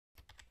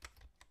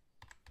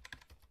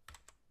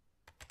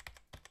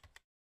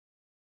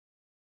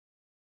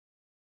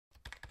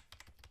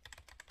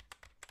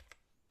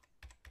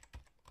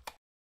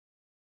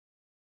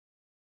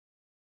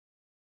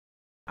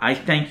I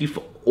thank you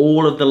for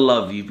all of the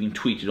love you've been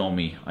tweeted on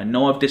me. I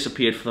know I've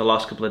disappeared for the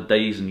last couple of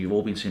days and you've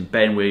all been saying,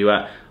 Ben, where you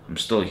at? I'm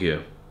still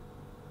here.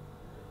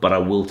 But I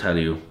will tell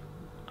you,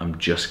 I'm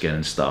just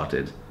getting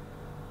started.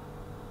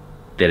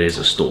 There is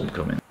a storm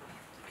coming.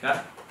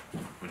 Okay.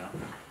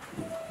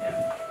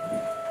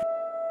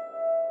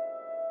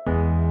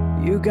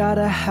 You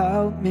gotta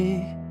help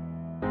me,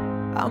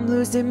 I'm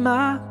losing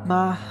my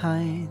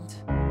mind.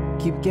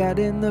 Keep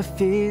getting the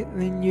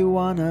feeling you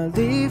wanna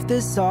leave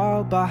this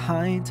all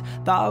behind.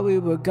 Thought we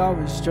were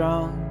going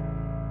strong,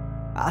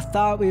 I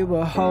thought we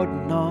were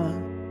holding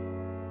on,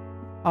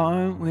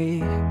 aren't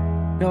we?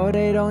 No,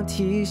 they don't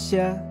teach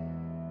ya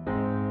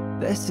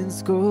this in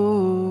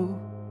school.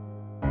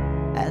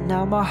 And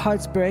now my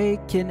heart's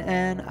breaking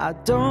and I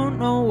don't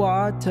know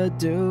what to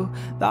do.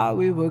 Thought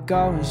we were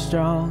going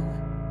strong,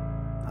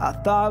 I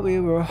thought we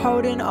were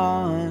holding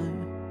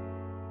on,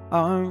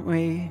 aren't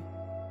we?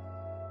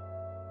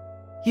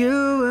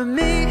 You and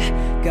me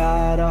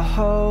got a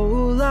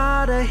whole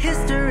lot of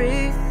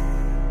history.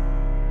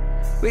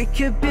 We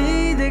could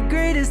be the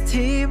greatest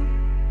team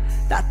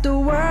that the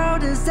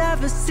world has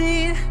ever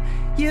seen.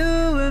 You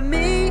and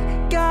me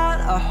got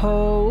a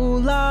whole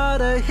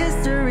lot of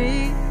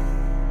history.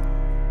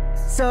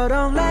 So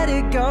don't let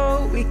it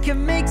go, we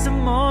can make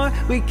some more.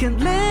 We can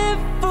live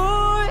forever.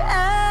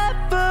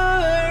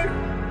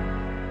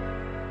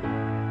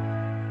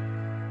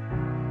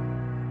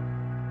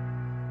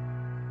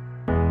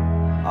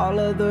 All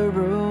of the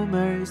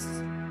rumors,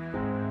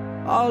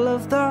 all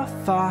of the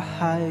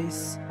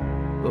fights,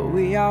 but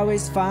we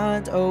always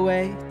find a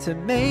way to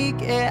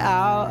make it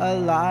out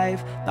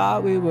alive.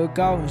 Thought we were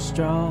going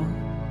strong,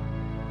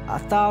 I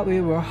thought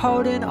we were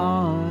holding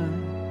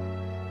on,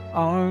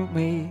 aren't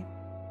we?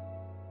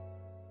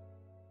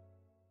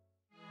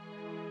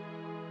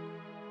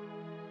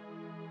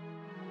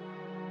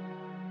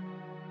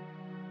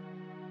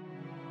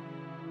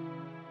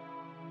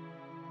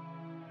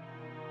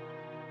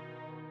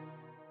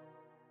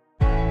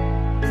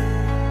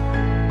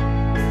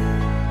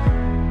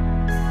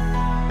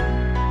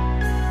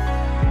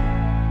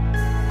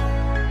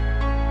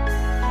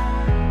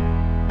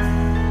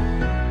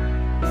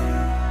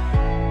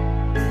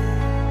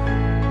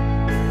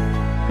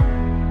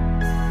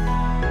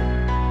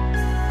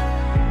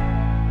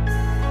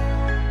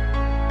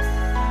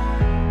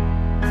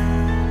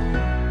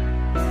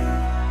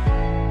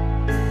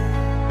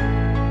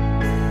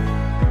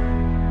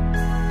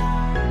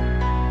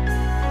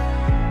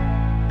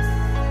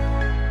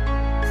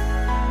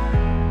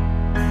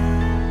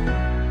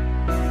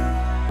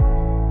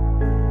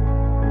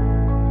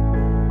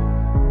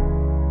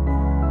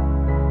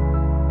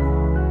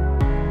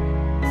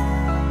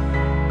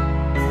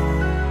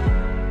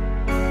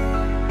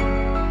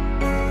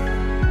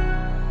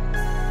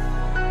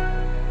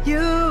 You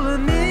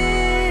and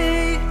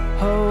me,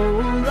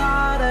 whole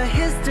lot of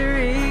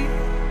history.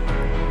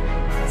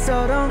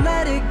 So don't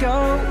let it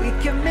go, we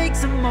can make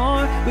some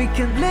more. We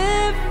can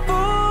live for